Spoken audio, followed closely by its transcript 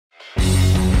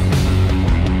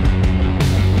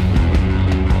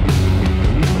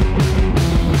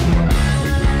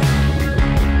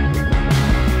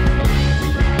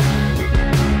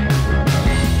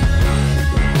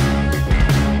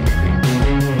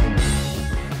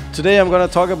Today I'm going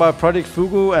to talk about Project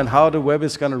Fugu and how the web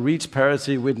is going to reach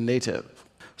parity with native.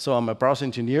 So I'm a browser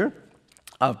engineer.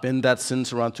 I've been that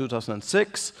since around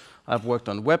 2006. I've worked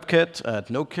on WebKit at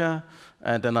Nokia,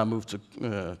 and then I moved to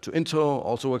Intel,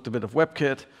 also worked a bit of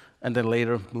WebKit, and then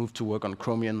later moved to work on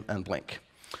Chromium and Blink.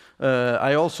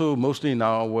 I also mostly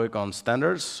now work on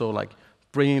standards, so like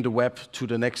bringing the web to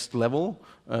the next level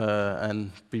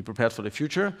and be prepared for the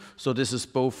future. So this is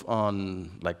both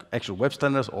on like actual web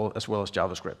standards as well as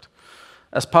JavaScript.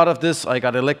 As part of this, I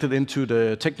got elected into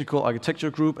the technical architecture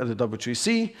group at the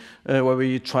W3C, where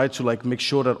we try to like make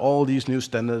sure that all these new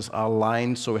standards are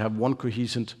aligned so we have one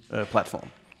cohesive platform.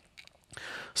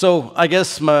 So I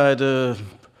guess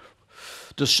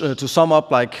to sum up,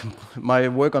 like my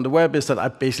work on the web is that I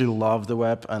basically love the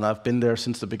web, and I've been there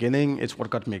since the beginning. It's what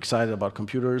got me excited about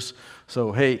computers.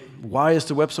 So hey, why is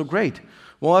the web so great?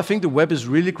 Well, I think the web is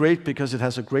really great because it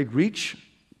has a great reach.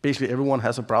 Basically, everyone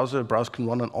has a browser. A browser can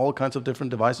run on all kinds of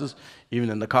different devices, even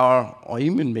in the car, or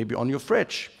even maybe on your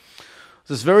fridge.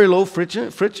 There's very low friction.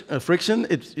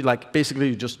 It's like basically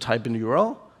you just type in the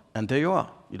URL, and there you are.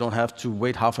 You don't have to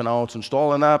wait half an hour to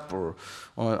install an app or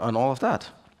all of that.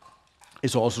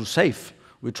 It's also safe.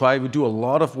 We do a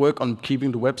lot of work on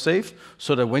keeping the web safe,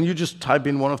 so that when you just type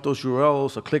in one of those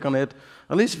URLs or click on it,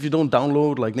 at least if you don't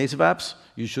download like native apps,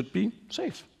 you should be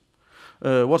safe.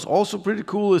 What's also pretty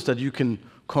cool is that you can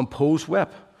compose web.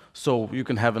 So you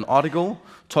can have an article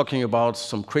talking about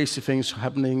some crazy things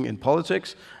happening in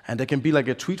politics, and there can be like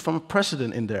a tweet from a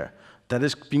president in there that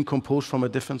is being composed from a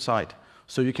different site.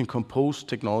 So you can compose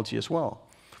technology as well.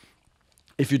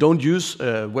 If you don't use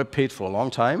a web page for a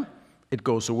long time, it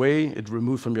goes away, it's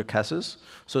removed from your caches,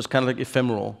 so it's kind of like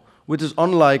ephemeral, which is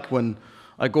unlike when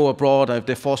I go abroad and if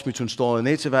they force me to install a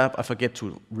native app, I forget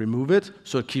to remove it,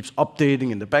 so it keeps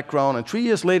updating in the background, and 3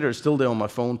 years later, it's still there on my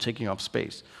phone taking up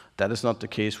space. That is not the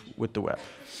case with the web.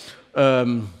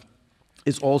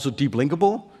 It's also deep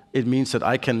linkable. It means that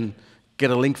I can get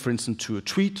a link, for instance, to a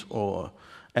tweet,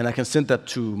 and I can send that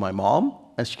to my mom,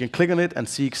 and she can click on it and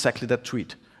see exactly that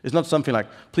tweet. It's not something like,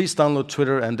 please download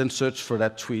Twitter and then search for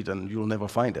that tweet and you'll never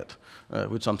find it,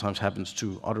 which sometimes happens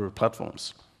to other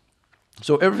platforms.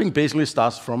 So everything basically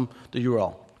starts from the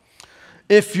URL.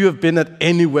 If you have been at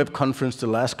any web conference the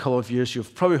last couple of years,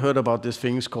 you've probably heard about these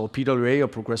things called PWA or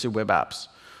Progressive Web Apps.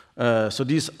 So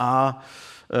these are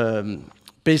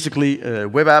basically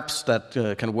web apps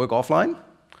that can work offline,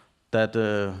 that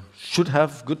should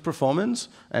have good performance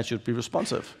and should be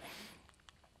responsive.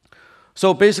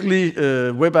 So basically,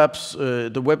 web apps,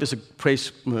 the web is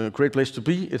a great place to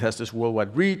be. It has this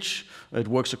worldwide reach. It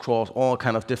works across all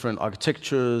kind of different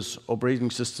architectures,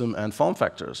 operating system, and form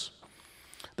factors.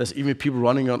 There's even people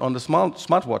running on the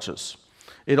smartwatches.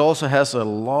 It also has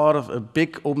a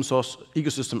big open source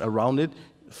ecosystem around it,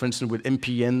 for instance, with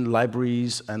NPM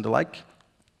libraries and the like.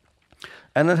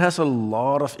 And it has a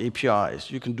lot of APIs.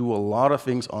 You can do a lot of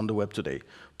things on the web today,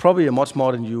 probably much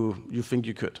more than you think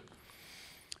you could.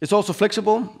 It's also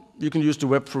flexible. You can use the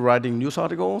web for writing news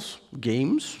articles,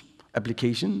 games,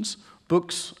 applications,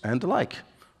 books, and the like.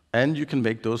 And you can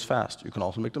make those fast. You can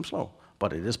also make them slow,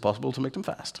 but it is possible to make them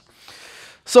fast.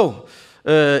 So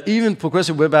even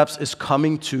progressive web apps is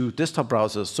coming to desktop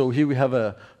browsers. So here we have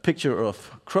a picture of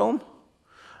Chrome.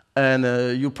 And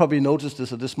you probably noticed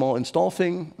this small install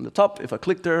thing on the top. If I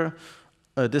click there,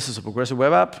 this is a progressive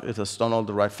web app. It has done all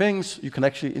the right things. You can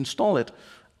actually install it.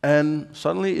 And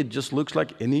suddenly, it just looks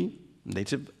like any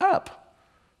native app.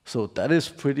 So that is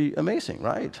pretty amazing,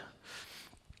 right?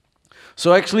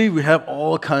 So actually, we have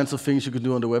all kinds of things you can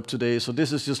do on the web today. So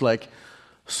this is just like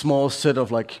a small set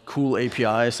of like cool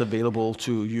APIs available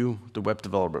to you, the web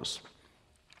developers.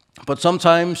 But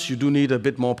sometimes you do need a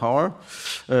bit more power,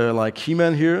 like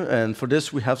He-Man here. And for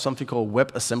this, we have something called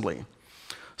WebAssembly.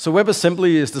 So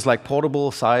WebAssembly is this like portable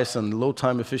size and low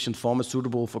time efficient format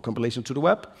suitable for compilation to the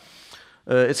web.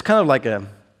 It's kind of like a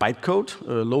bytecode,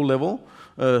 low level.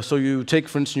 So you take,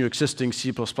 for instance, your existing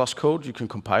C++ code, you can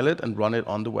compile it and run it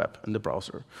on the web, in the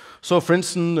browser. So for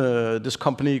instance, this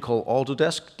company called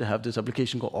Autodesk, they have this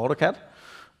application called AutoCAD.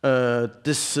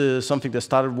 This is something they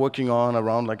started working on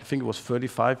around, like, I think it was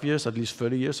 35 years, at least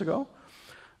 30 years ago.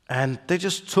 And they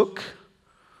just took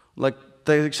like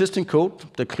the existing code,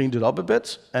 they cleaned it up a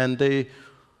bit, and they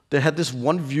had this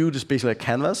one view, this basically a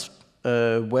canvas,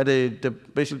 where they're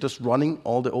basically just running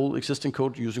all the old existing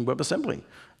code using WebAssembly.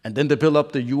 And then they build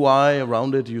up the UI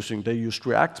around it they used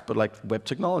React, but like web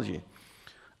technology.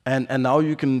 And now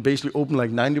you can basically open like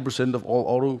 90% of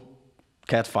all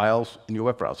AutoCAD files in your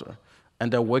web browser.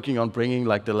 And they're working on bringing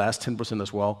like the last 10%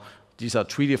 as well. These are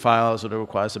 3D files, so that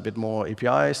requires a bit more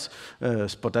APIs,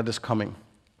 but that is coming.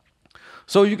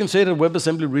 So you can say that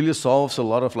WebAssembly really solves a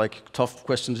lot of like tough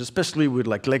questions, especially with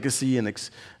like legacy and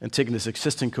taking this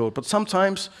existing code. But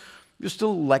sometimes you're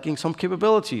still lacking some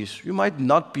capabilities. You might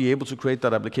not be able to create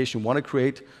that application you want to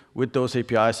create with those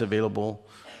APIs available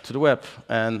to the web,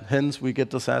 and hence we get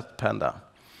the sad panda.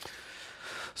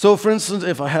 So for instance,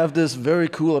 if I have this very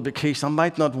cool application, I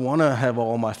might not want to have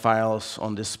all my files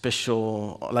on this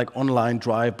special like online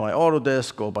drive by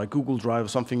Autodesk or by Google Drive or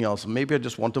something else. Maybe I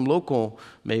just want them local.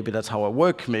 Maybe that's how I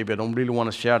work. Maybe I don't really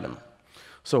want to share them.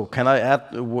 So can I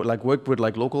add like work with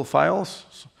like local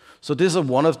files? So this is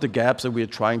one of the gaps that we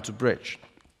are trying to bridge.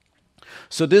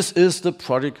 So this is the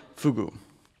Project Fugu.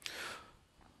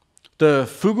 The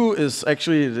Fugu is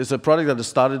actually a project that is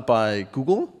started by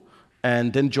Google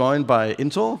and then joined by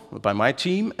Intel, by my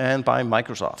team, and by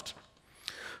Microsoft.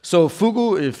 So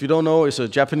Fugu, if you don't know, is a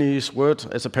Japanese word.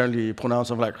 It's apparently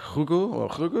pronounced like Hugu or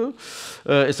Hugu.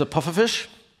 It's a pufferfish.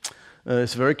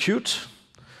 It's very cute.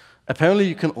 Apparently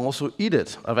you can also eat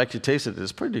it. I've actually tasted it.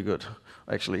 It's pretty good,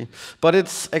 actually. But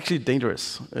it's actually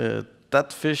dangerous.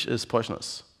 That fish is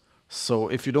poisonous. So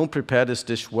if you don't prepare this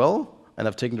dish well, and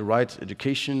have taken the right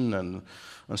education and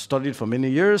studied for many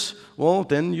years, well,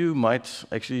 then you might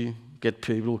actually get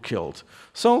people killed.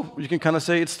 So you can kind of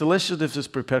say it's delicious if it's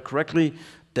prepared correctly,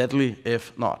 deadly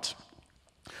if not.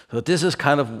 So this is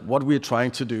kind of what we're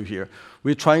trying to do here.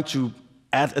 We're trying to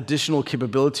add additional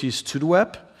capabilities to the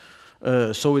web,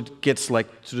 so it gets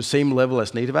like to the same level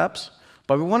as native apps.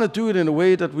 But we want to do it in a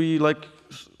way that we like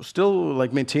still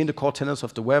like maintain the core tenets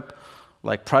of the web,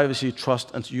 like privacy,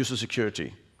 trust, and user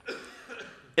security.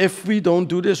 If we don't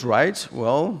do this right,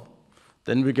 well,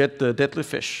 then we get the deadly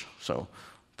fish. So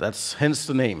that's hence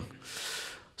the name.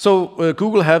 So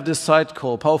Google have this site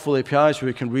called Powerful APIs where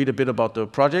you can read a bit about the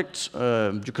project.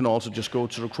 You can also just go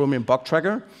to the Chromium bug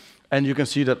tracker, and you can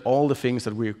see that all the things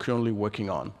that we're currently working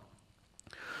on.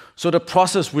 So the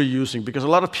process we're using, because a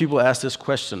lot of people ask this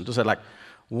question, they say like,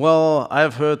 well,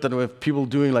 I've heard that with people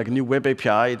doing like a new web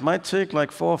API, it might take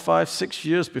like 4, 5, 6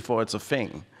 years before it's a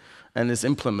thing and is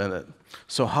implemented.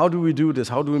 So how do we do this?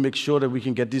 How do we make sure that we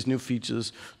can get these new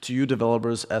features to you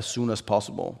developers as soon as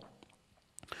possible?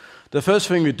 The first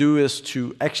thing we do is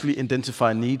to actually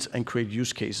identify needs and create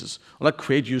use cases. Well, not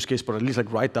create use cases, but at least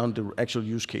like write down the actual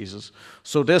use cases.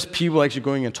 So there's people actually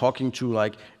going and talking to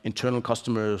like internal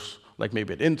customers, like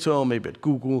maybe at Intel, maybe at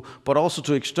Google, but also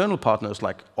to external partners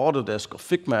like Autodesk or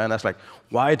Figma, and that's like,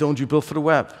 why don't you build for the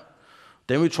web?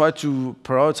 Then we try to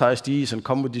prioritize these and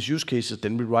come with these use cases.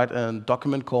 Then we write a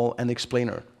document called an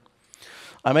explainer.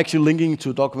 I'm actually linking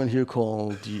to a document here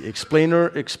called the explainer,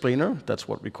 that's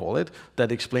what we call it,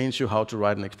 that explains you how to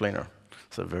write an explainer.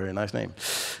 It's a very nice name.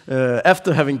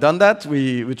 After having done that,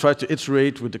 we try to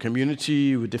iterate with the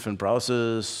community, with different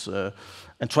browsers,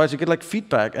 and try to get like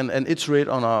feedback and iterate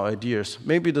on our ideas.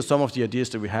 Maybe some of the ideas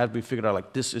that we had, we figured out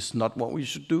like this is not what we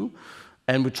should do.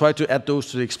 And we try to add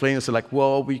those to the explainers. So like,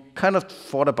 well, we kind of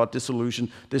thought about this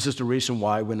solution. This is the reason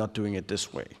why we're not doing it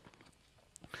this way.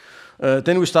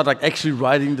 Then we start like actually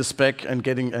writing the spec and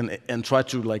getting and try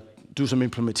to like do some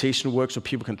implementation work so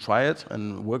people can try it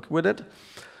and work with it.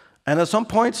 And at some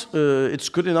point, it's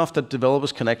good enough that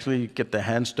developers can actually get their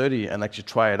hands dirty and actually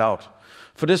try it out.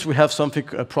 For this, we have something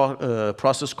a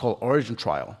process called origin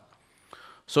trial.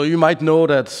 So you might know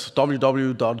that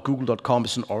www.google.com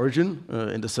is an origin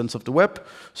in the sense of the web.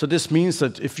 So this means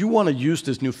that if you want to use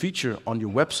this new feature on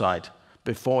your website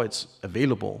before it's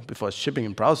available, before it's shipping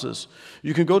in browsers,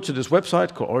 you can go to this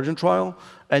website called Origin Trial,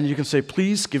 and you can say,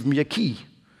 please give me a key.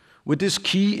 With this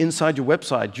key inside your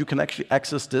website, you can actually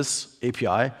access this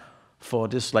API for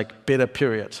this like beta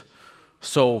period.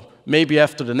 So maybe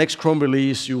after the next Chrome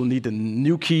release, you will need a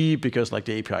new key because like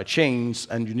the API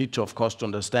changed, and you need to, of course, to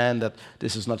understand that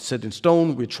this is not set in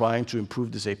stone. We're trying to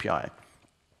improve this API.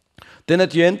 Then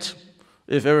at the end,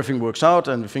 if everything works out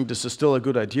and we think this is still a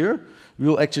good idea,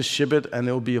 we'll actually ship it and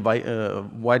it will be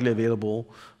widely available.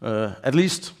 At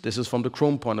least this is from the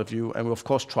Chrome point of view, and we'll of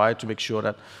course try to make sure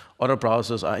that other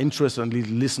browsers are interested and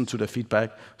listen to the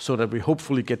feedback so that we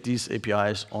hopefully get these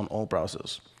APIs on all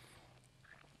browsers.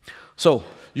 So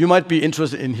you might be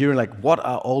interested in hearing like, what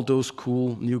are all those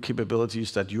cool new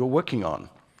capabilities that you're working on?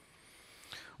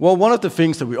 Well, one of the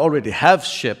things that we already have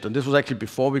shipped, and this was actually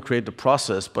before we created the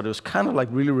process, but it was kind of like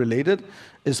really related,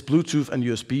 is Bluetooth and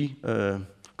USB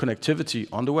connectivity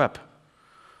on the web.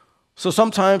 So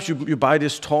sometimes you buy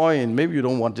this toy and maybe you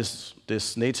don't want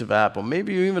this native app, or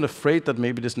maybe you're even afraid that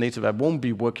maybe this native app won't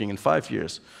be working in 5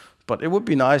 years. But it would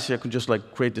be nice if I could just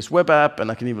like create this web app, and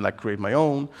I can even like create my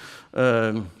own.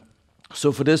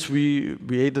 So for this, we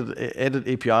added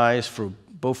APIs for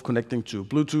both connecting to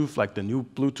Bluetooth, like the new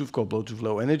Bluetooth called Bluetooth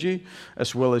Low Energy,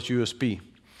 as well as USB.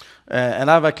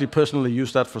 And I've actually personally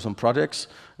used that for some projects,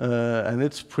 and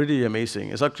it's pretty amazing.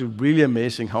 It's actually really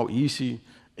amazing how easy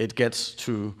it gets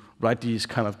to write these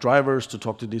kind of drivers to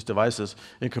talk to these devices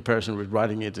in comparison with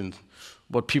writing it in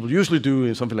what people usually do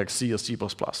in something like C or C++.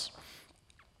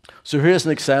 So here's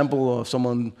an example of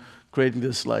someone creating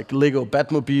this like Lego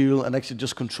Batmobile and actually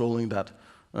just controlling that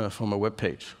from a web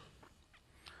page.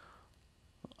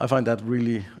 I find that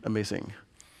really amazing.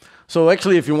 So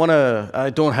actually, if you want to, I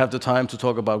don't have the time to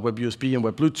talk about Web USB and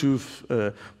Web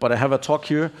Bluetooth, but I have a talk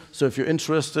here. So if you're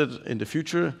interested in the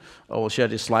future, I will share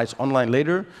these slides online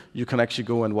later. You can actually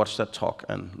go and watch that talk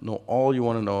and know all you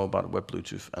want to know about Web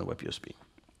Bluetooth and Web USB.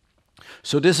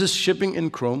 So this is shipping in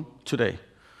Chrome today.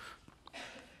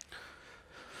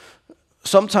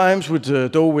 Sometimes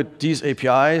with these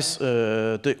APIs,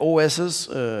 the OSs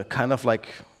kind of like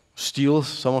steals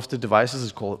some of the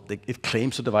devices. It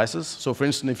claims the devices. So for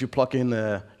instance, if you plug in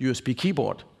a USB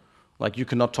keyboard, like you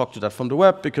cannot talk to that from the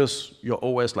web because your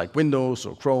OS like Windows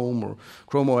or Chrome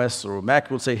OS or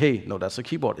Mac will say, hey, no, that's a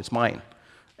keyboard, it's mine.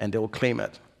 And they will claim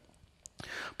it.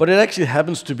 But it actually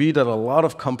happens to be that a lot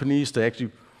of companies, they actually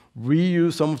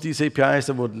reuse some of these APIs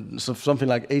that would, something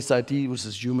like ACE-ID, which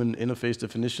is human interface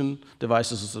definition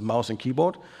devices, as a mouse and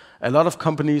keyboard. A lot of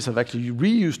companies have actually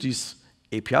reused these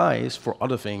APIs for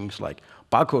other things like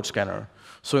barcode scanner.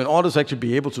 So in order to actually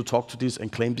be able to talk to these and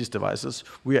claim these devices,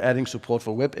 we are adding support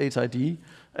for Web ACE-ID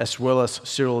as well as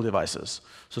serial devices.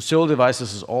 So serial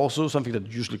devices is also something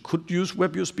that usually could use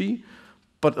Web USB,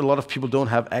 but a lot of people don't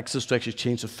have access to actually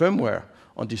change the firmware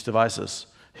on these devices.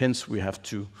 Hence, we have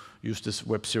to use this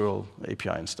Web Serial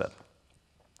API instead.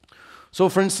 So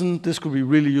for instance, this could be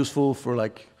really useful for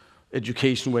like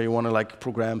education where you want to like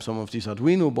program some of these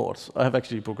Arduino boards. I have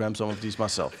actually programmed some of these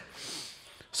myself.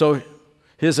 So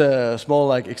here's a small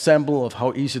like example of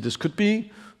how easy this could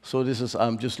be. So this is,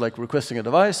 I'm just like requesting a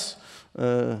device,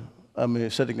 I'm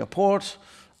setting a port,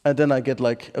 and then I get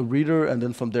like a reader, and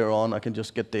then from there on I can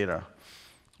just get data.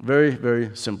 Very,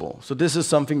 very simple. So this is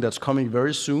something that's coming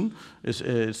very soon.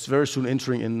 It's very soon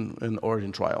entering in an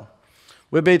origin trial.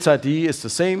 Web ACE-ID is the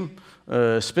same.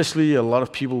 Especially a lot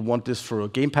of people want this for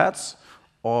gamepads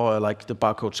or like the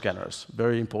barcode scanners.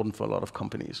 Very important for a lot of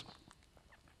companies.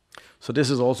 So this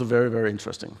is also very, very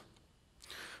interesting.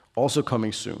 Also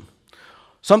coming soon.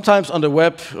 Sometimes on the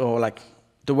web, or like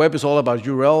the web is all about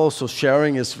URLs, so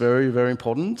sharing is very, very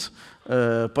important.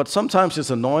 But sometimes it's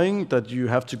annoying that you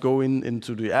have to go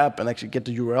into the app and actually get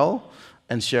the URL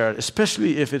and share it,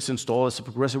 especially if it's installed as a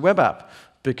progressive web app,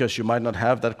 because you might not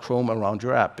have that Chrome around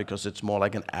your app, because it's more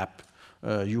like an app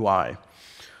UI.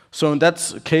 So in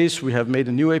that case, we have made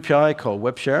a new API called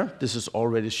WebShare. This is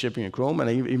already shipping in Chrome and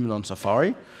even on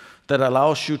Safari, that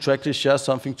allows you to actually share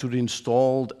something to the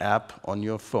installed app on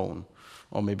your phone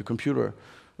or maybe computer,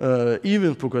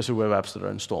 even progressive web apps that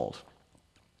are installed.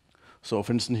 So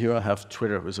for instance, here I have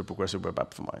Twitter, which is a progressive web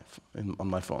app for on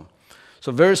my phone.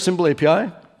 So very simple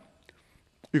API.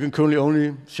 You can currently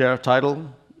only share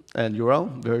title and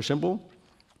URL, very simple.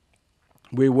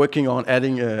 We're working on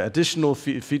adding additional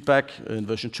feedback in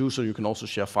version 2, so you can also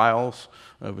share files,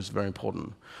 which is very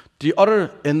important. The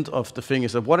other end of the thing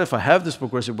is that what if I have this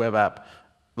progressive web app,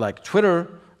 like Twitter,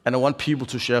 and I want people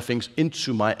to share things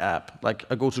into my app? Like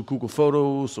I go to Google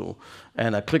Photos,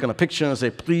 and I click on a picture and say,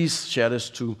 please share this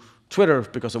to Twitter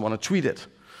because I want to tweet it.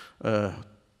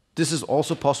 This is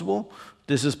also possible.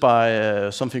 This is by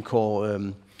something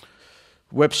called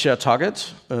Web Share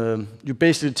Target. You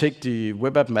basically take the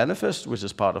web app manifest, which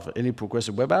is part of any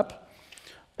progressive web app,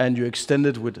 and you extend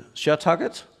it with Share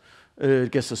Target.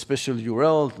 It gets a special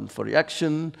URL for the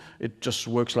action. It just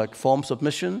works like form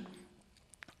submission.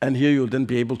 And here you'll then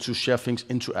be able to share things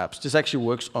into apps. This actually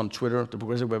works on Twitter, the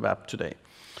progressive web app today.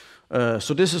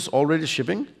 So this is already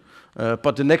shipping.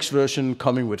 But the next version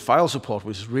coming with file support,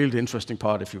 which is really the interesting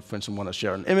part if you, for instance, want to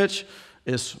share an image,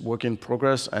 is work in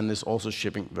progress and is also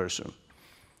shipping very soon.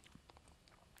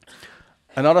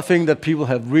 Another thing that people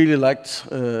have really liked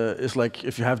is like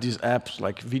if you have these apps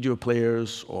like video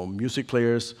players or music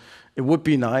players, it would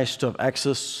be nice to have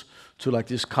access to like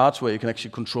these cards where you can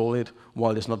actually control it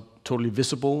while it's not totally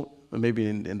visible, maybe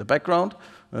in the background.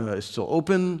 It's still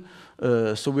open.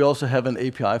 So we also have an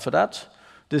API for that.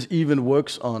 This even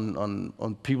works on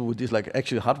people with these like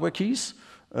actually hardware keys.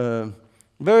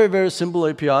 Very, very simple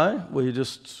API where you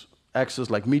just access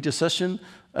like media session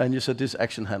and you set these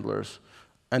action handlers.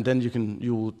 And then these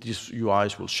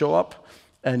UIs will show up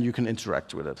and you can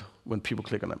interact with it when people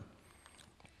click on them.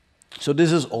 So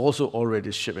this is also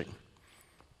already shipping.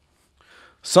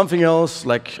 Something else,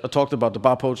 like I talked about the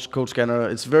barcode scanner,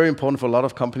 it's very important for a lot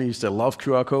of companies that love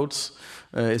QR codes.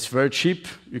 It's very cheap,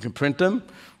 you can print them.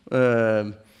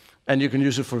 And you can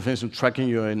use it for instance, tracking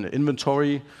your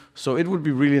inventory. So it would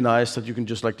be really nice that you can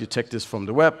just like detect this from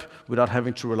the web without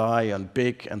having to rely on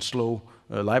big and slow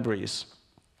libraries.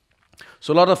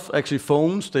 So a lot of actually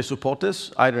phones, they support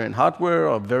this, either in hardware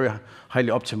or very highly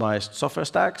optimized software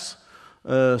stacks.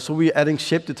 So we're adding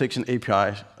shape detection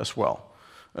API as well.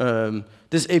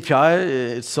 This API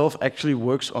itself actually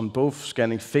works on both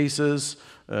scanning faces,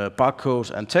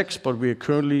 barcodes, and text, but we are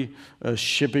currently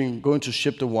going to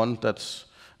ship the one that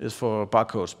is for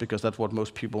barcodes, because that's what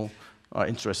most people are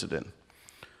interested in.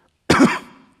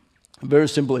 Very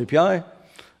simple API.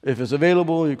 If it's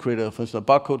available, you create for instance, a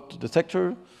barcode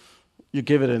detector. You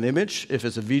give it an image. If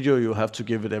it's a video, you have to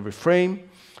give it every frame.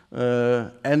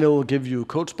 And it will give you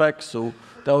code specs. So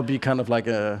that will be kind of like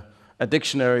a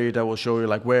dictionary that will show you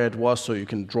like where it was, so you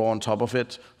can draw on top of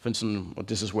it. For instance,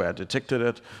 this is where I detected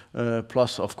it.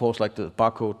 Plus, of course, like the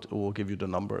barcode will give you the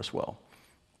number as well.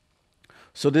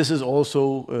 So this is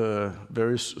also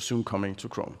very soon coming to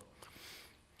Chrome.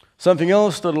 Something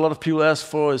else that a lot of people ask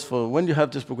for is for when you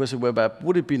have this progressive web app,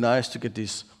 would it be nice to get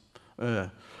these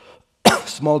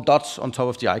small dots on top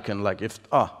of the icon, like if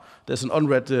there's an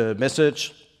unread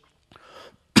message.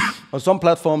 On some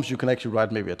platforms, you can actually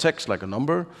write maybe a text, like a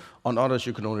number. On others,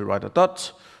 you can only write a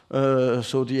dot.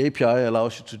 So the API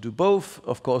allows you to do both.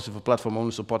 Of course, if a platform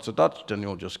only supports a dot, then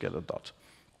you'll just get a dot.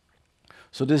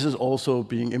 So this is also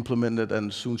being implemented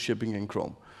and soon shipping in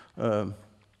Chrome.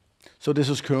 So this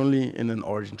is currently in an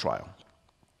origin trial.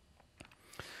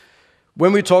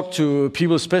 When we talk to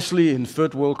people, especially in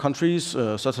third world countries,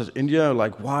 such as India,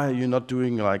 like, why are you not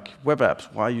doing like web apps?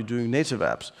 Why are you doing native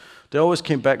apps? They always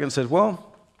came back and said,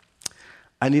 well,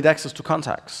 I need access to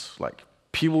contacts. Like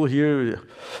people here, you're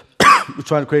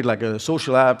trying to create like a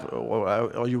social app,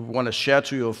 or you want to share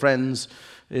to your friends,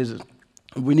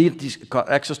 we need these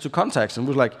access to contacts. And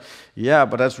we're like, yeah,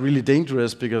 but that's really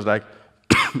dangerous, because like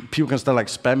people can start like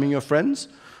spamming your friends.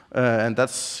 And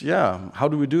that's, yeah, how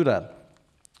do we do that?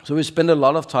 So we spend a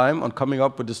lot of time on coming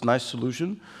up with this nice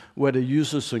solution where the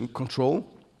users in control.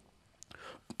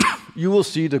 You will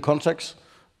see the contacts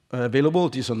available.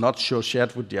 These are not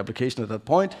shared with the application at that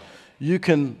point. You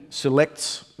can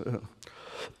select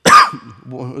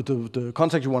the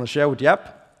contact you want to share with the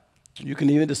app. You can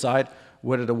even decide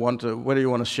whether you want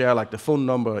to share like the phone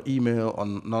number, email, or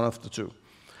none of the two.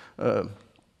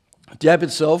 The app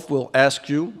itself will ask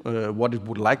you what it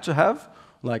would like to have.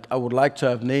 Like, I would like to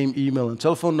have name, email, and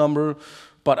telephone number,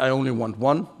 but I only want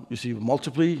one. You see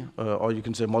multiply, or you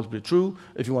can say multiply true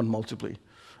if you want multiply.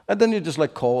 And then you just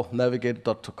like call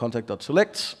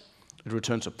navigate.contact.select. It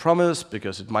returns a promise,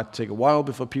 because it might take a while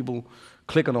before people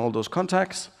click on all those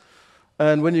contacts.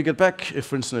 And when you get back, if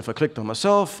for instance, if I clicked on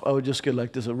myself, I would just get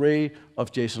like this array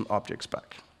of JSON objects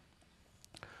back.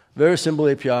 Very simple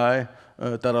API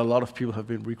that a lot of people have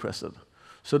been requested.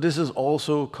 So this is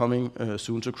also coming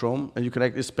soon to Chrome, and you can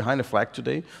it's behind a flag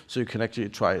today, so you can actually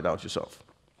try it out yourself.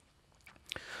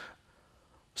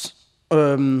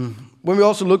 When we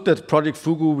also looked at Project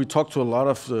Fugu, we talked to a lot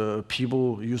of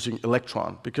people using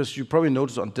Electron, because you probably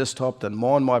noticed on desktop that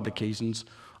more and more applications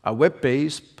are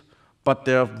web-based, but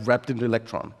they're wrapped in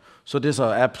Electron. So these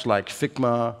are apps like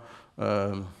Figma,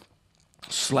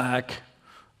 Slack,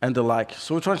 and the like.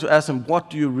 So we're trying to ask them, what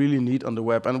do you really need on the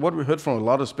web? And what we heard from a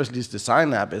lot of, especially this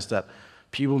design app, is that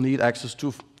people need access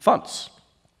to fonts.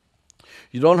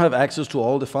 You don't have access to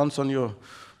all the fonts on your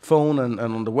phone and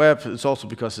on the web. It's also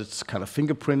because it's kind of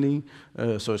fingerprinting,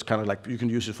 so it's kind of like you can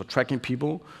use it for tracking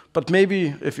people. But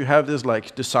maybe if you have this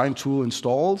like design tool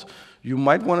installed, you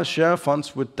might want to share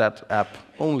fonts with that app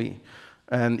only.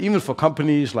 And even for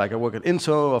companies, like I work at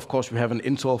Intel, of course we have an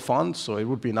Intel font, so it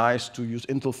would be nice to use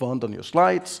Intel font on your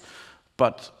slides.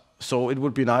 But so it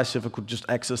would be nice if I could just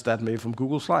access that maybe from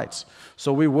Google Slides.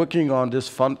 So we're working on this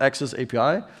font access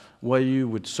API, where you,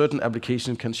 with certain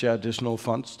applications, can share additional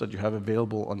fonts that you have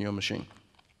available on your machine.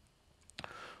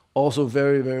 Also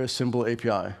very, very simple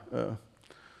API.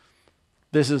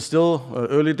 This is still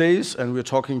early days, and we're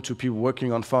talking to people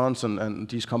working on fonts and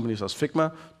these companies as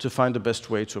Figma to find the best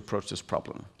way to approach this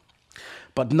problem.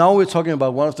 But now we're talking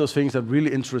about one of those things that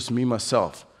really interests me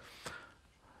myself.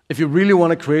 If you really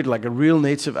want to create like a real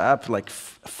native app, like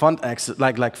font access,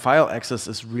 like file access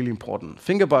is really important.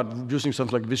 Think about using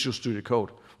something like Visual Studio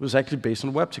Code, which is actually based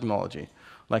on web technology.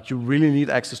 Like you really need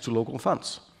access to local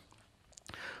fonts.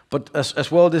 But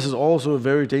as well, this is also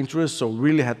very dangerous, so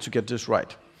really had to get this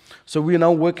right. So we are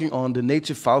now working on the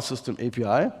native file system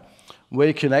API, where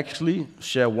you can actually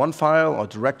share one file or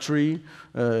directory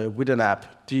with an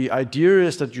app. The idea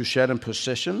is that you share them per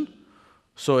session.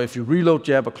 So if you reload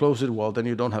the app or close it, well, then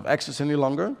you don't have access any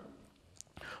longer.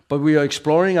 But we are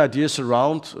exploring ideas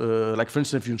around, like for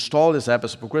instance, if you install this app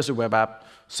as a progressive web app,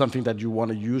 something that you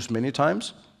want to use many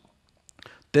times,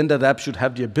 then that app should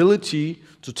have the ability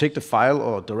to take the file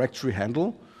or directory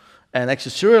handle and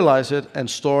actually serialize it and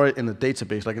store it in a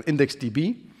database, like an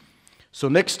IndexedDB. So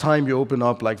next time you open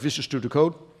up like Visual Studio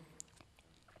Code,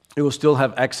 it will still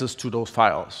have access to those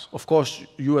files. Of course,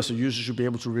 you as a user should be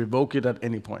able to revoke it at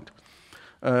any point.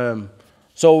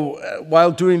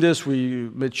 While doing this, we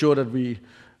made sure that we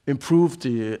improved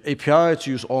the API to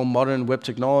use all modern web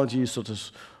technologies, such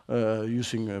as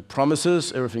using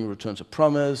promises, everything returns a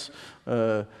promise,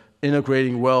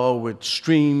 integrating well with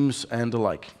streams and the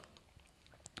like.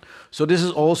 So this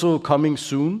is also coming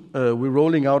soon. We're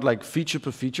rolling out like feature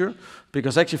per feature,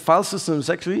 because actually file system is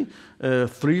actually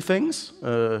 3 things,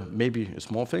 maybe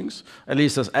small things. At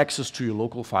least there's access to your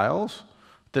local files.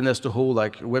 Then there's the whole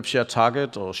like web share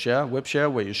target or web share,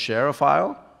 where you share a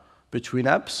file between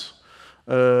apps.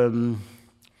 And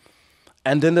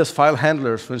then there's file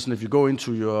handlers. For instance, if you go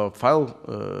into your file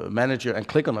manager and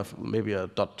click on maybe a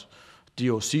 .doc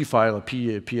file, a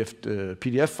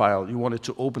PDF file, you want it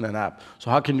to open an app. So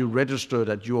how can you register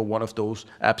that you are one of those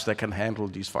apps that can handle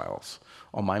these files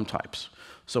or MIME types?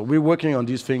 So we're working on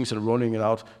these things and rolling it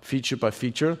out feature by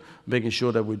feature, making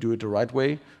sure that we do it the right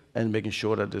way and making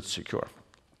sure that it's secure.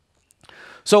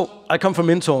 So I come from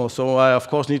Intel, so I of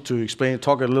course need to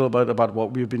talk a little bit about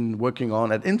what we've been working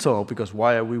on at Intel, because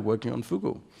why are we working on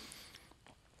Fugu?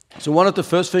 So one of the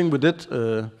first things we did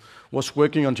was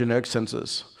working on generic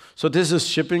sensors. So this is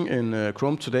shipping in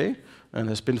Chrome today, and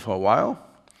has been for a while.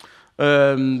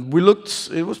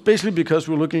 It was basically because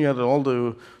we're looking at all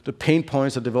the pain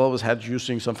points that developers had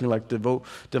using something like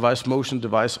device motion,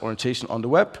 device orientation on the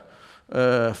web.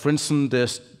 For instance,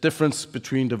 there's difference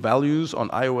between the values on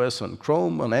iOS and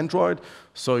Chrome on Android,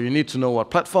 so you need to know what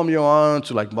platform you're on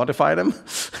to like modify them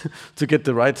to get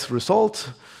the right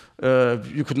result.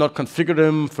 You could not configure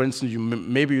them. For instance,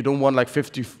 maybe you don't want like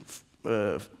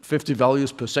 50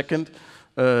 values per second.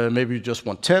 Maybe you just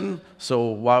want 10. So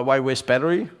why waste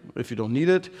battery if you don't need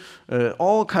it?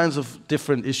 All kinds of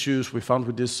different issues we found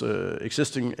with these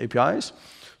existing APIs.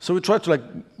 So we tried to like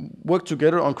work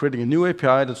together on creating a new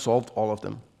API that solved all of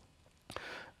them.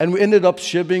 And we ended up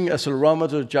shipping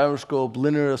accelerometer, gyroscope,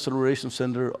 linear acceleration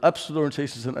sensor, absolute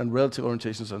orientation sensor, and relative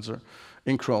orientation sensor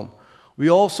in Chrome. We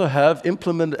also have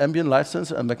implemented ambient light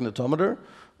sensor and magnetometer,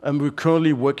 and we're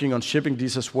currently working on shipping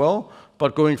these as well,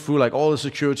 but going through like all the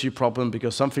security problem,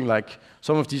 because some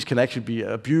of these can actually be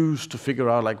abused to figure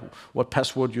out like what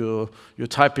password you're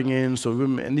typing in. So we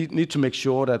need to make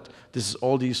sure that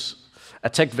all these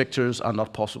attack vectors are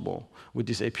not possible with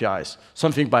these APIs.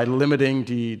 Something by limiting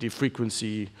the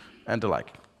frequency and the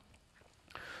like.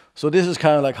 So this is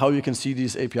kind of like how you can see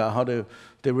these API, how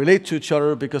they relate to each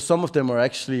other, because some of them are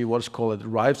actually what's called a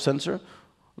derived sensor.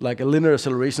 Like a linear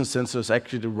acceleration sensor is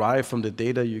actually derived from the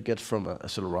data you get from an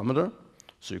accelerometer.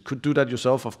 So you could do that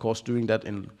yourself. Of course, doing that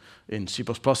in C++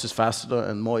 is faster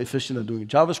and more efficient than doing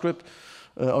JavaScript.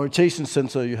 Orientation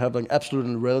sensor, you have like absolute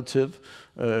and relative.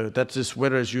 That is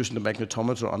whether it's using the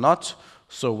magnetometer or not.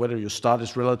 So whether your start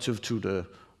is relative to the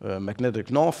magnetic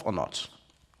north or not.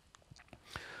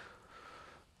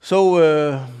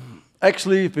 So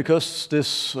actually, because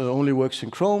this only works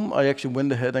in Chrome, I actually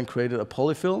went ahead and created a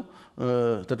polyfill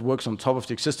that works on top of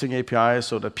the existing API,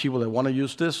 so that people that want to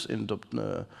use this in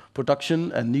the,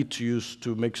 production and need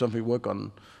to make something work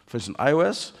on, for instance,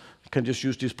 iOS, can just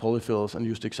use these polyfills and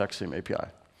use the exact same API.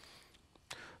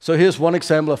 So here's one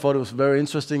example I thought it was very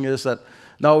interesting, is that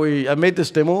now I made this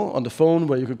demo on the phone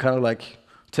where you could kind of like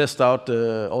test out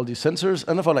all these sensors,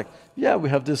 and I thought like, yeah, we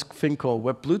have this thing called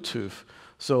Web Bluetooth.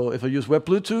 So if I use Web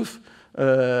Bluetooth,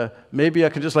 maybe I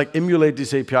can just like emulate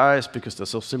these APIs because they're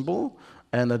so simple.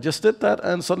 And I just did that,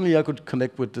 and suddenly I could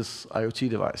connect with this IoT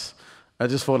device. I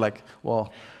just thought like,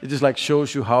 well, it just like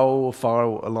shows you how far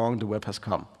along the web has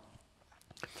come.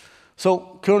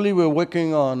 So currently we're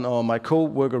working on, or my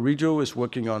co-worker Rijo is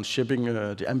working on shipping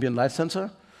the ambient light sensor.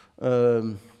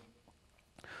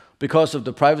 Because of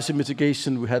the privacy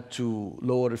mitigation, we had to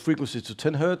lower the frequency to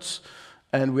 10 Hertz,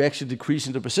 and we're actually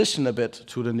decreasing the precision a bit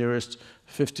to the nearest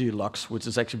 50 lux, which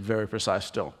is actually very precise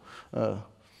still.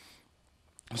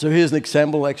 So here's an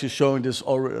example actually showing this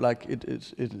already, like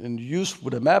it's in use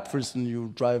with a map. For instance,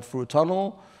 you drive through a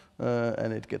tunnel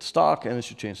and it gets dark and it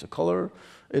should change the color.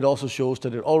 It also shows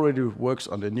that it already works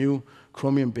on the new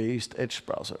Chromium-based Edge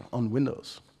browser on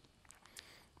Windows.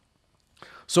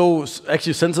 So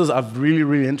actually sensors are really,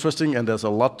 really interesting, and there's a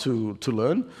lot to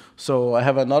learn. So I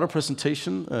have another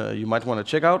presentation you might want to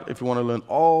check out if you want to learn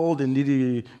all the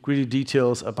nitty-gritty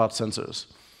details about sensors.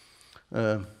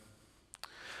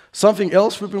 Something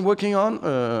else we've been working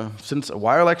on since a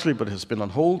while actually, but has been on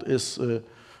hold, is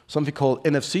something called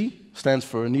NFC, stands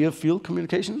for Near Field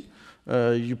Communication.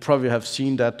 You probably have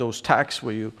seen that, those tags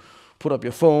where you put up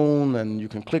your phone and you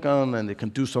can click on and it can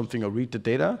do something or read the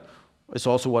data. It's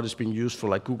also what is being used for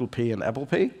like Google Pay and Apple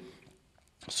Pay.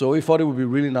 So we thought it would be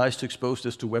really nice to expose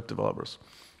this to web developers.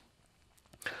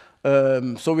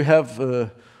 So we have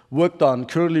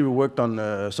currently we worked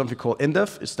on something called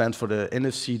NDEF. It stands for the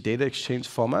NFC Data Exchange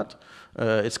Format.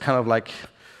 It's kind of like,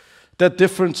 there are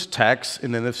different tags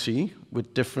in NFC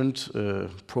with different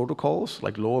protocols,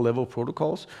 like lower level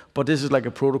protocols, but this is like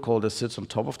a protocol that sits on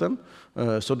top of them.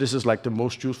 So this is like the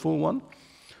most useful one.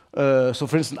 So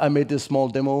for instance, I made this small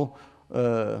demo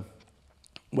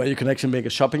where you can actually make a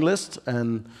shopping list,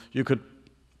 and you could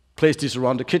place these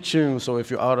around the kitchen. So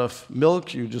if you're out of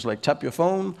milk, you just like tap your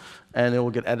phone, and it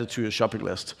will get added to your shopping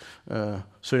list.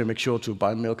 So you make sure to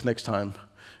buy milk next time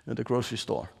at the grocery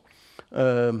store.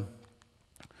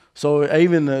 So I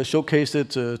even showcased it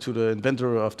to the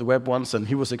inventor of the web once, and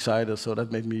he was excited. So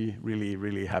that made me really,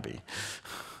 really happy.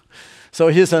 So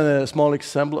here's a small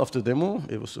example of the demo.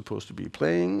 It was supposed to be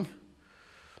playing.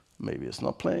 Maybe it's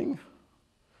not playing.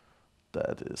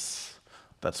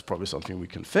 That's probably something we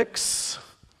can fix.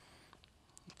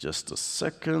 Just a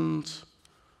second.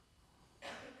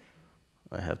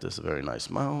 I have this very nice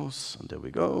mouse, and there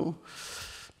we go.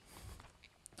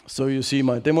 So you see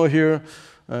my demo here.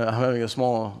 I'm having a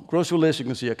small grocery list. You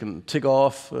can see I can tick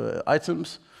off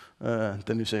items.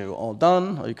 Then you say you're all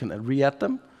done, or you can re-add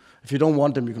them. If you don't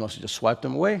want them, you can also just swipe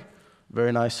them away.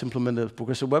 Very nice implemented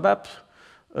progressive web app.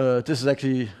 This is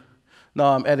actually,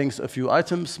 now I'm adding a few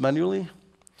items manually.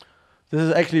 This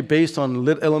is actually based on a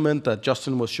lit element that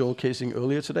Justin was showcasing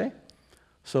earlier today.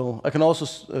 So I can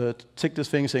also tick this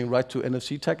thing saying write to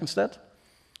NFC tag instead.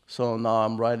 So now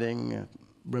I'm writing,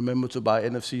 remember to buy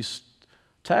NFC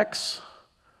tags.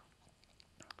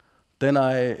 Then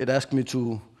it asked me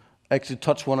to actually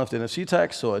touch one of the NFC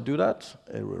tags, so I do that.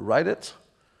 It will write it.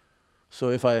 So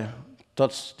if I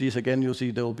touch these again, you'll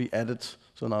see they will be added.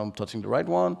 So now I'm touching the right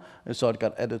one, and so it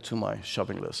got added to my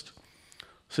shopping list.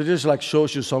 So this like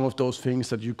shows you some of those things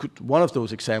that you could, one of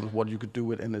those examples, what you could do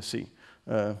with NFC.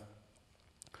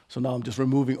 So now I'm just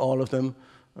removing all of them,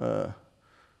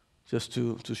 just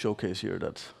to showcase here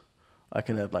that I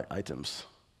can add like items.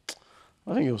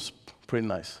 I think it was pretty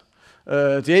nice.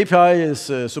 The API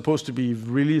is supposed to be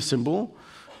really simple.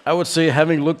 I would say,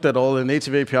 having looked at all the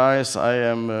native APIs, I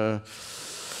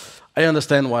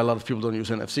understand why a lot of people don't use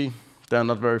NFC. They're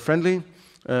not very friendly,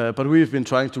 but we've been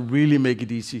trying to really make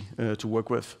it easy to work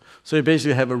with. So you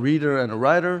basically have a reader and a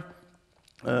writer.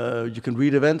 You can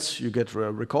read events, you get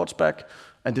records back,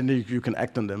 and then you can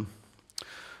act on them.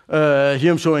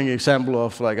 Here I'm showing an example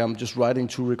of like I'm just writing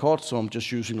 2 records, so I'm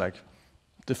just using like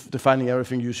defining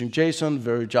everything using JSON,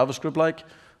 very JavaScript-like,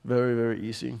 very, very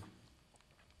easy.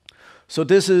 So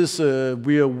this is,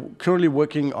 we are currently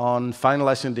working on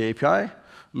finalizing the API,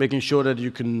 making sure that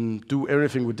you can do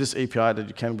everything with this API that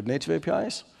you can with native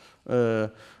APIs.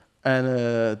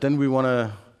 Then we want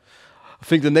to, I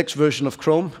think the next version of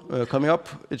Chrome coming up,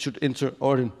 it should enter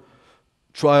Origin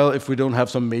trial if we don't have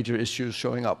some major issues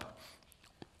showing up.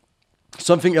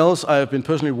 Something else I have been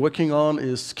personally working on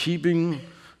is keeping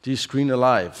the screen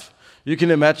alive. You can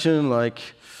imagine like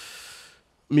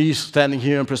me standing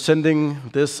here and presenting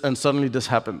this, and suddenly this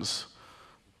happens.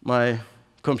 My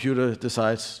computer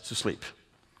decides to sleep.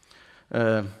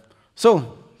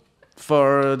 So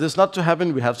for this not to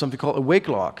happen, we have something called a wake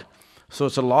log. So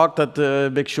it's a log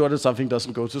that makes sure that something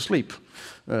doesn't go to sleep.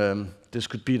 This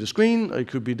could be the screen, or it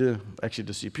could be actually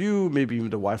the CPU, maybe even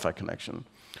the Wi-Fi connection.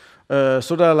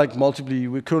 So there are like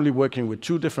we're currently working with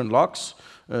 2 different logs,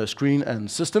 screen and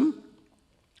system.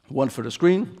 One for the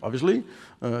screen, obviously,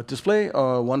 display,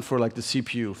 or one for like the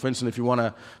CPU. For instance, if you want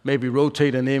to maybe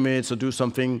rotate an image or do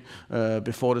something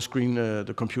before the screen,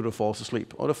 the computer falls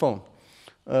asleep, or the phone.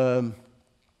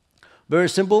 Very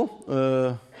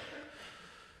simple.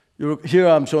 Here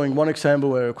I'm showing one example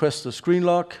where I request a screen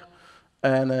lock,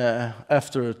 and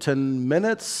after 10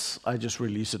 minutes, I just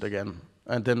release it again.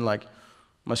 And then like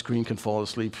my screen can fall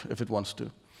asleep if it wants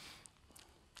to.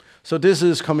 So this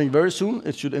is coming very soon.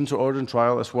 It should enter Origin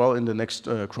trial as well in the next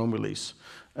Chrome release.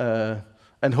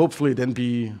 And hopefully then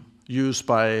be used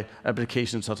by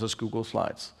applications such as Google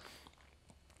Slides.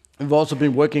 We've also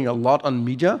been working a lot on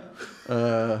media,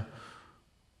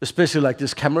 especially like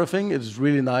this camera thing. It's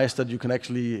really nice that you can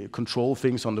actually control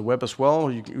things on the web as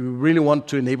well. You really want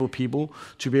to enable people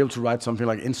to be able to write something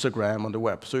like Instagram on the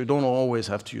web, so you don't always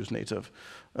have to use native.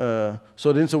 So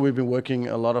at Intel, we've been working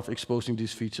a lot of exposing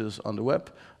these features on the web,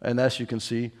 and as you can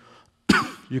see,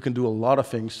 you can do a lot of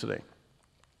things today.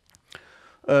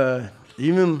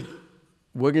 Even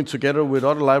working together with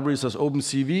other libraries as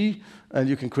OpenCV, and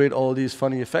you can create all these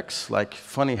funny effects, like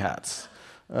funny hats.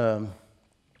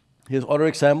 Here's other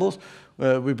examples.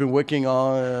 We've been working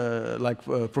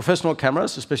on professional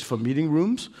cameras, especially for meeting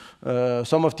rooms.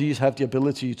 Some of these have the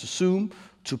ability to zoom,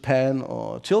 to pan,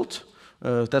 or tilt.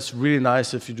 That's really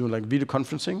nice if you're doing like video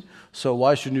conferencing. So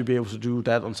why shouldn't you be able to do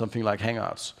that on something like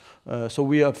Hangouts? So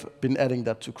we have been adding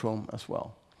that to Chrome as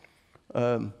well.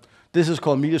 This is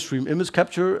called Media Stream Image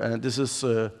Capture, and this is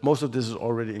most of this is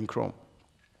already in Chrome.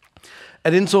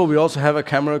 At Intel, we also have a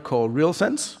camera called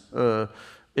RealSense.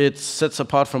 It sets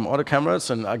apart from other cameras,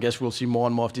 and I guess we'll see more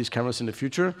and more of these cameras in the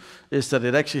future, is that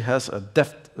it actually has a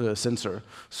depth sensor.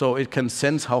 So it can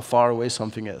sense how far away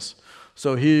something is.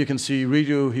 So here you can see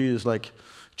Ridu, he is like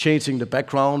changing the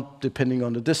background depending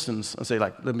on the distance, and say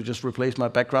like, let me just replace my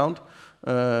background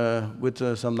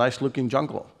with some nice looking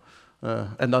jungle,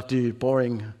 and not the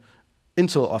boring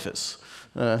Intel office.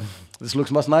 This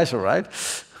looks much nicer, right?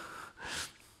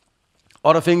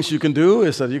 Other things you can do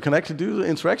is that you can actually do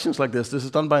interactions like this. This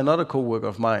is done by another coworker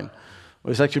of mine.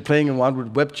 He's actually playing around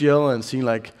with WebGL and seeing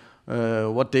like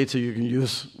what data you can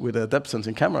use with a depth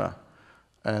sensing camera.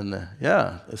 And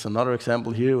yeah, it's another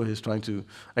example here where he's trying to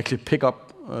actually pick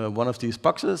up one of these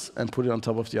boxes and put it on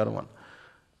top of the other one.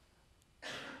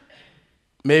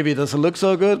 Maybe it doesn't look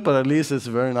so good, but at least it's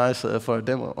very nice for a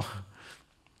demo.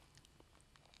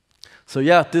 So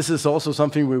yeah, this is also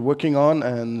something we're working on,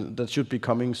 and that should be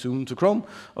coming soon to Chrome.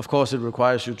 Of course, it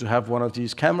requires you to have one of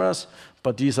these cameras,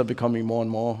 but these are becoming more and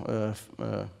more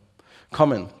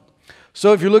common.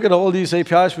 So if you look at all these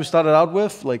APIs we started out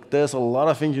with, like there's a lot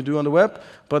of things you do on the web,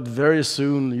 but very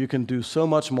soon you can do so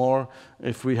much more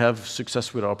if we have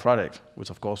success with our product, which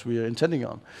of course we are intending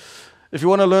on. If you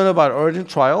want to learn about origin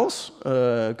trials,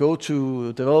 go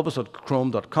to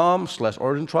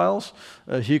developers.chrome.com/origin trials.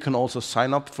 Here you can also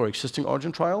sign up for existing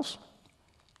origin trials.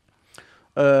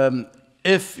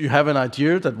 If you have an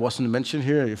idea that wasn't mentioned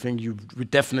here, you think we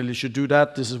definitely should do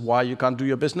that, this is why you can't do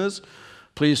your business,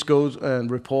 please go and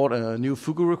report a new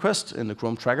Fugu request in the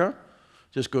Chrome tracker.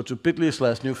 Just go to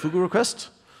bit.ly/new Fugu request,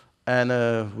 and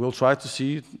we'll try to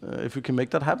see if we can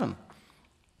make that happen.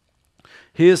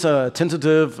 Here's a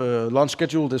tentative launch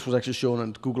schedule. This was actually shown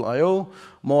at Google I/O,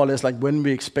 more or less like when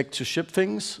we expect to ship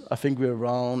things. I think we're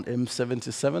around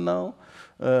M77 now.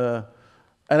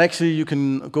 And actually, you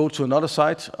can go to another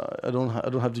site. I don't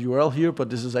have the URL here, but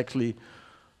this is actually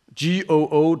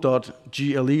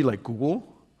goo.gle, like Google,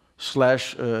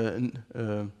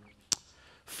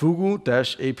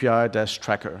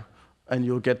 /Fugu-API-tracker. And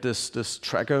you'll get this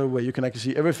tracker where you can actually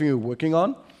see everything you're working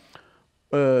on.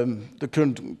 The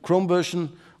current Chrome version,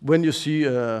 when you see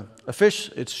a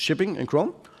fish, it's shipping in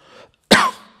Chrome.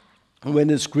 When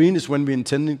it's green is when we're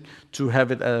intending to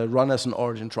have it run as an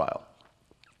origin trial.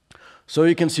 So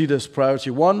you can see this priority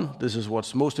 1. This is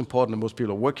what's most important and most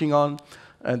people are working on.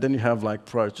 And then you have like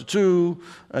priority 2,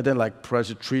 and then like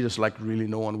priority 3, there's like really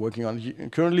no one working on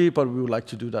currently, but we would like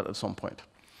to do that at some point.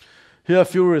 Here are a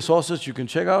few resources you can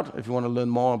check out if you want to learn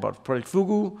more about Project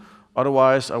Fugu.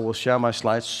 Otherwise, I will share my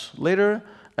slides later.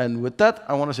 And with that,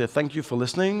 I want to say thank you for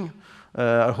listening.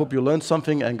 I hope you learned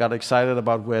something and got excited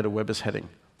about where the web is heading.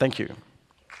 Thank you.